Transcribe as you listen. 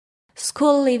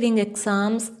school-leaving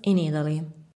exams in Italy.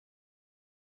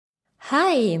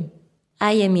 Hi,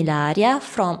 I am Ilaria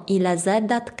from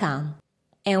ilazed.com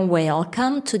and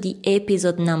welcome to the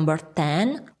episode number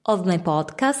 10 of my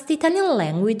podcast Italian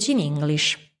Language in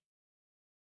English.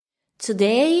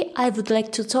 Today I would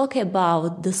like to talk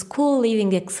about the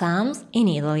school-leaving exams in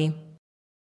Italy.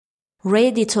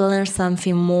 Ready to learn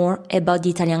something more about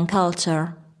the Italian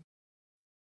culture?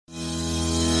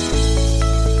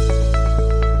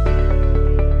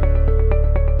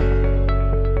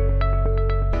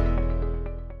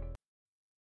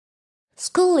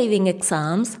 School-leaving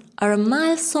exams are a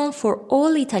milestone for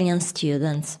all Italian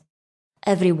students.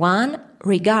 Everyone,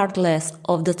 regardless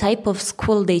of the type of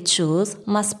school they choose,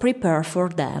 must prepare for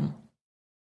them.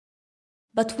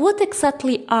 But what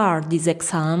exactly are these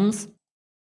exams?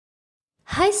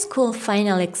 High school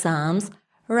final exams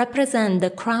represent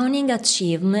the crowning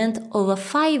achievement of a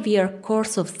 5-year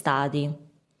course of study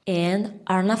and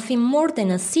are nothing more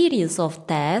than a series of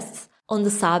tests on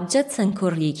the subjects and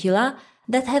curricula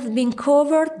that have been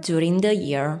covered during the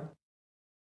year.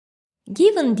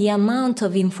 Given the amount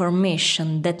of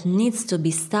information that needs to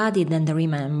be studied and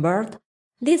remembered,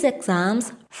 these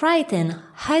exams frighten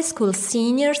high school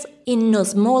seniors in no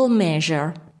small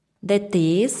measure, that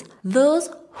is, those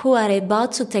who are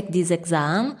about to take this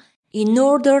exam in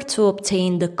order to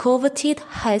obtain the coveted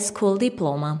high school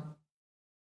diploma.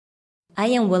 I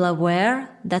am well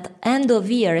aware that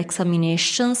end-of-year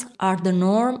examinations are the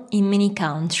norm in many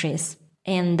countries,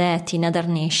 and that in other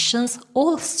nations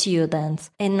all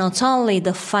students, and not only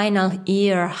the final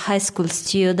year high school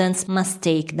students, must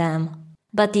take them.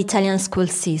 But the Italian school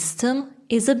system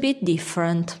is a bit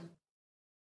different.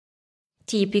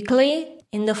 Typically,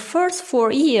 in the first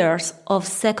 4 years of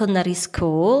secondary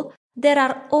school, there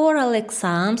are oral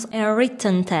exams and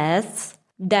written tests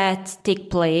that take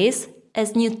place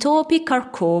as new topics are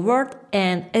covered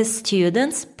and as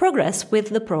students progress with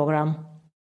the program.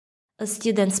 A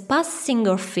student's passing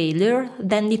or failure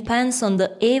then depends on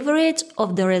the average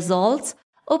of the results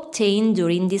obtained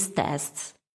during these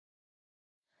tests.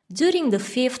 During the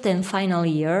 5th and final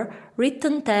year,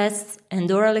 written tests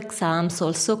and oral exams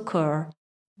also occur,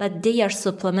 but they are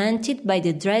supplemented by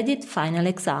the dreaded final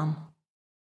exam.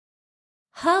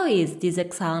 How is this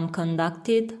exam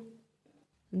conducted?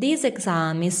 This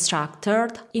exam is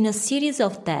structured in a series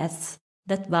of tests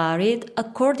that varied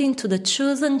according to the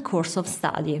chosen course of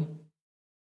study.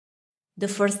 The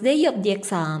first day of the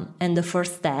exam and the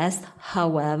first test,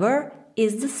 however,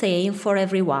 is the same for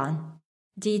everyone: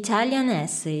 the Italian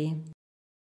essay.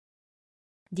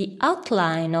 The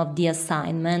outline of the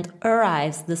assignment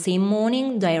arrives the same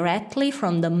morning directly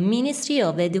from the Ministry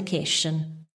of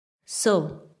Education.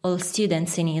 So, all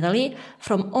students in Italy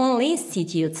from all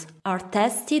institutes are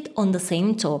tested on the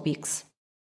same topics.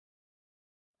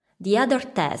 The other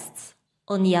tests,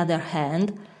 on the other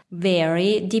hand,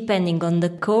 vary depending on the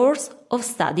course of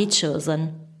study chosen.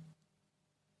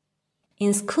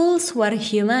 In schools where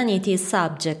humanities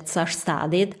subjects are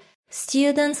studied,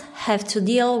 students have to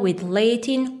deal with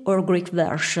Latin or Greek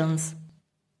versions.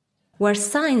 Where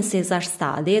sciences are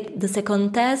studied, the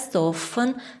second test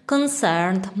often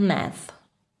concerned math.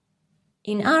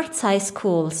 In arts high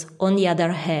schools, on the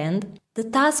other hand, the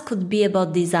task could be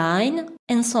about design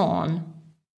and so on.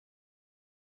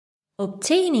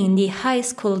 Obtaining the high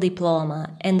school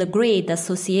diploma and the grade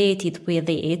associated with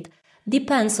it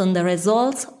depends on the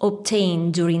results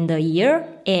obtained during the year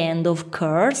and, of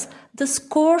course, the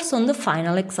scores on the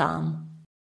final exam.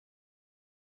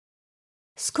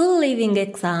 School-leaving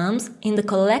exams in the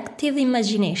collective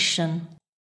imagination.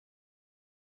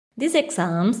 These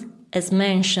exams, as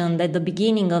mentioned at the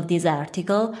beginning of this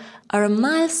article, are a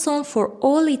milestone for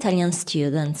all Italian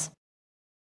students.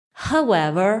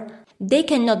 However, they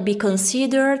cannot be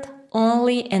considered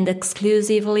only and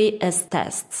exclusively as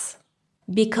tests,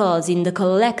 because in the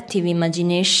collective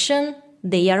imagination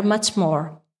they are much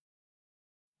more.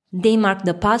 They mark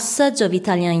the passage of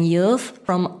Italian youth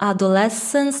from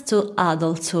adolescence to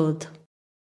adulthood.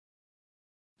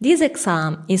 This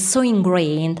exam is so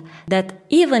ingrained that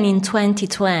even in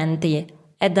 2020,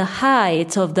 at the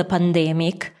height of the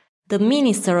pandemic, the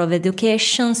Minister of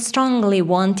Education strongly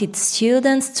wanted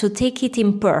students to take it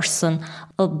in person,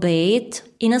 albeit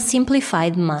in a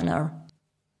simplified manner.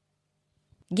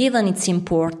 Given its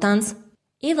importance,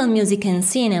 even music and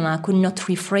cinema could not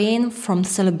refrain from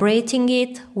celebrating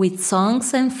it with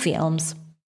songs and films.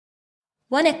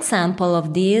 One example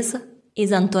of this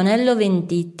is Antonello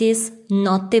Vendisti's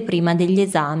Notte prima degli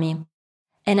esami,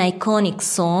 an iconic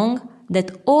song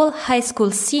that all high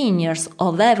school seniors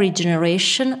of every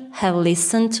generation have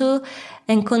listened to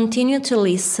and continue to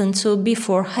listen to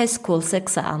before high school's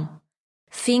exam,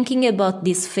 thinking about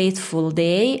this fateful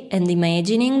day and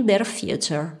imagining their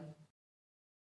future.